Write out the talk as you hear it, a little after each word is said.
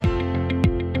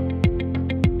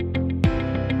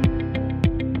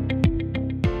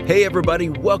Hey everybody,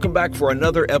 welcome back for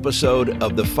another episode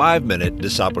of the 5-Minute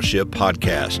Discipleship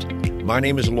Podcast. My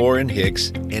name is Lauren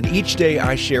Hicks, and each day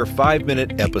I share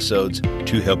 5-minute episodes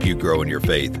to help you grow in your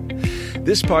faith.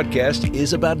 This podcast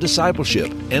is about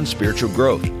discipleship and spiritual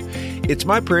growth. It's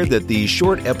my prayer that these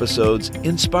short episodes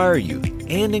inspire you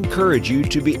and encourage you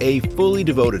to be a fully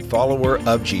devoted follower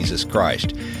of Jesus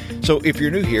Christ. So if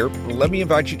you're new here, let me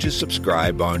invite you to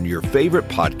subscribe on your favorite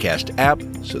podcast app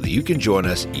so that you can join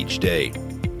us each day.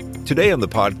 Today on the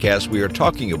podcast, we are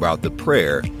talking about the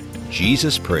prayer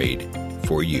Jesus prayed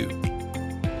for you.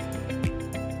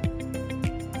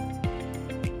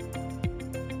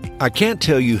 I can't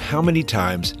tell you how many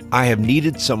times I have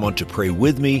needed someone to pray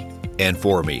with me and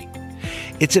for me.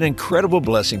 It's an incredible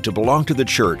blessing to belong to the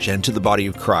church and to the body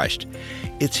of Christ.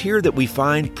 It's here that we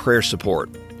find prayer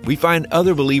support. We find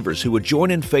other believers who would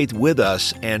join in faith with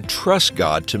us and trust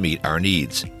God to meet our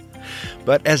needs.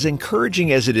 But as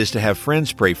encouraging as it is to have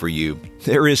friends pray for you,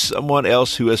 there is someone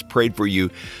else who has prayed for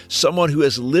you, someone who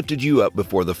has lifted you up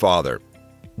before the Father.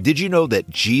 Did you know that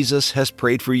Jesus has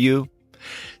prayed for you?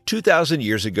 2,000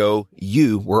 years ago,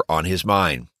 you were on His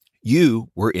mind. You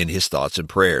were in His thoughts and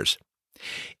prayers.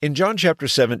 In John chapter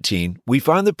 17, we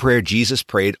find the prayer Jesus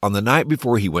prayed on the night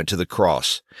before He went to the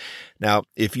cross. Now,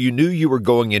 if you knew you were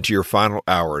going into your final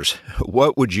hours,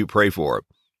 what would you pray for?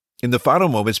 In the final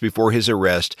moments before His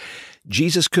arrest,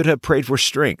 Jesus could have prayed for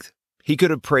strength. He could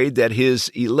have prayed that His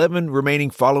 11 remaining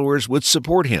followers would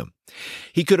support Him.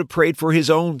 He could have prayed for His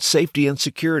own safety and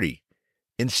security.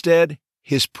 Instead,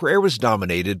 His prayer was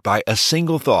dominated by a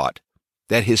single thought,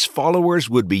 that His followers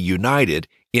would be united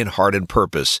in heart and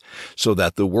purpose, so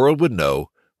that the world would know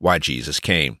why Jesus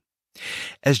came.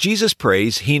 As Jesus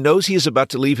prays, He knows He is about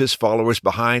to leave His followers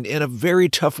behind in a very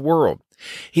tough world.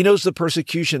 He knows the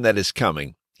persecution that is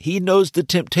coming. He knows the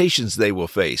temptations they will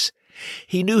face.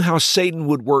 He knew how Satan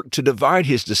would work to divide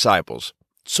His disciples.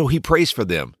 So He prays for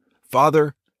them,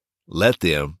 "Father, let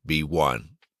them be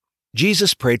one."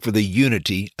 Jesus prayed for the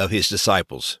unity of His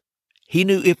disciples. He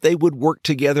knew if they would work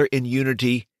together in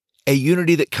unity, a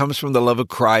unity that comes from the love of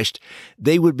Christ,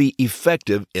 they would be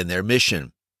effective in their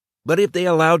mission. But if they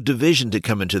allowed division to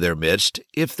come into their midst,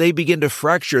 if they begin to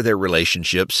fracture their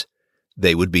relationships,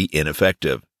 they would be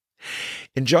ineffective.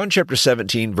 In John chapter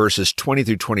 17, verses 20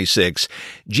 through 26,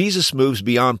 Jesus moves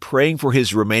beyond praying for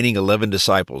His remaining 11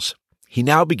 disciples. He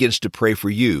now begins to pray for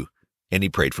you, and He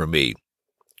prayed for me.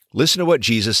 Listen to what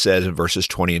Jesus says in verses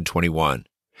 20 and 21.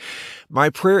 "My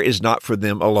prayer is not for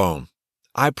them alone.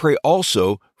 I pray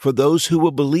also for those who will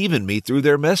believe in me through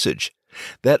their message,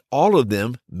 that all of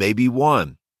them may be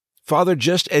one. Father,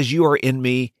 just as you are in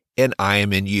me and I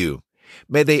am in you,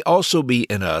 may they also be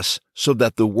in us, so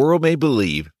that the world may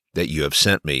believe that you have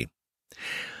sent me."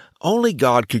 Only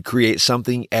God could create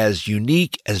something as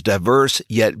unique, as diverse,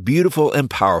 yet beautiful and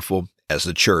powerful as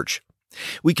the church.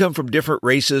 We come from different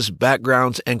races,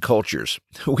 backgrounds, and cultures.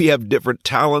 We have different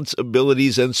talents,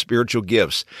 abilities, and spiritual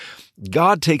gifts.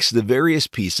 God takes the various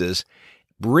pieces,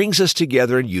 brings us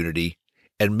together in unity,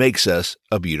 and makes us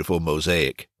a beautiful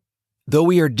mosaic. Though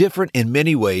we are different in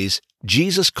many ways,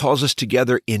 Jesus calls us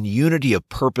together in unity of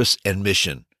purpose and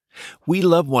mission. We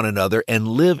love one another and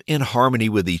live in harmony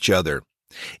with each other.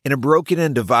 In a broken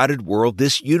and divided world,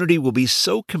 this unity will be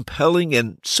so compelling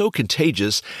and so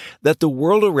contagious that the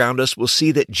world around us will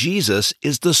see that Jesus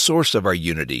is the source of our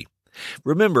unity.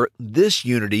 Remember, this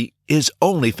unity is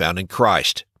only found in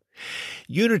Christ.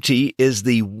 Unity is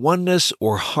the oneness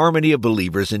or harmony of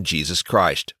believers in Jesus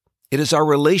Christ. It is our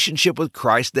relationship with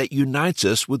Christ that unites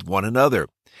us with one another.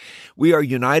 We are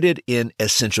united in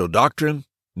essential doctrine,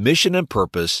 mission and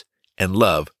purpose, and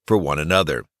love for one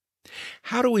another.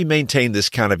 How do we maintain this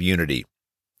kind of unity?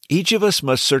 Each of us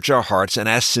must search our hearts and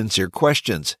ask sincere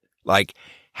questions, like,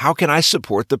 how can I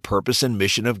support the purpose and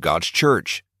mission of God's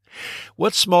church?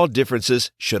 What small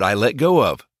differences should I let go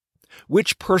of?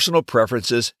 Which personal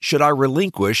preferences should I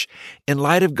relinquish in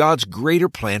light of God's greater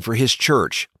plan for His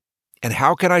church? And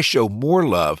how can I show more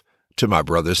love to my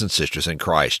brothers and sisters in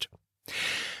Christ?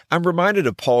 I'm reminded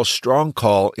of Paul's strong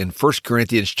call in 1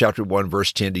 Corinthians chapter 1,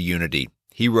 verse 10 to unity.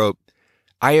 He wrote,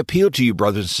 "I appeal to you,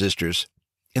 brothers and sisters,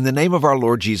 in the name of our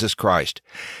Lord Jesus Christ,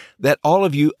 that all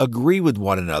of you agree with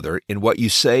one another in what you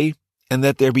say, and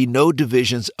that there be no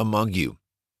divisions among you,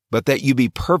 but that you be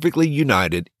perfectly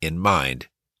united in mind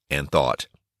and thought."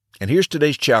 And here's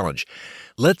today's challenge.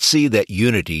 Let's see that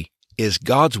unity is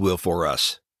God's will for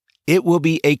us. It will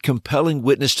be a compelling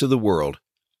witness to the world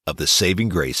of the saving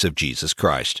grace of Jesus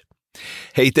Christ.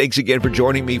 Hey, thanks again for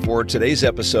joining me for today's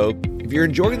episode. If you're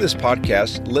enjoying this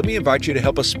podcast, let me invite you to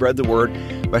help us spread the word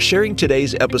by sharing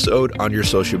today's episode on your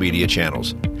social media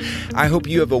channels. I hope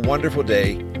you have a wonderful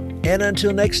day, And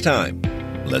until next time,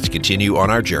 let's continue on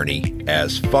our journey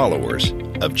as followers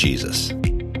of Jesus.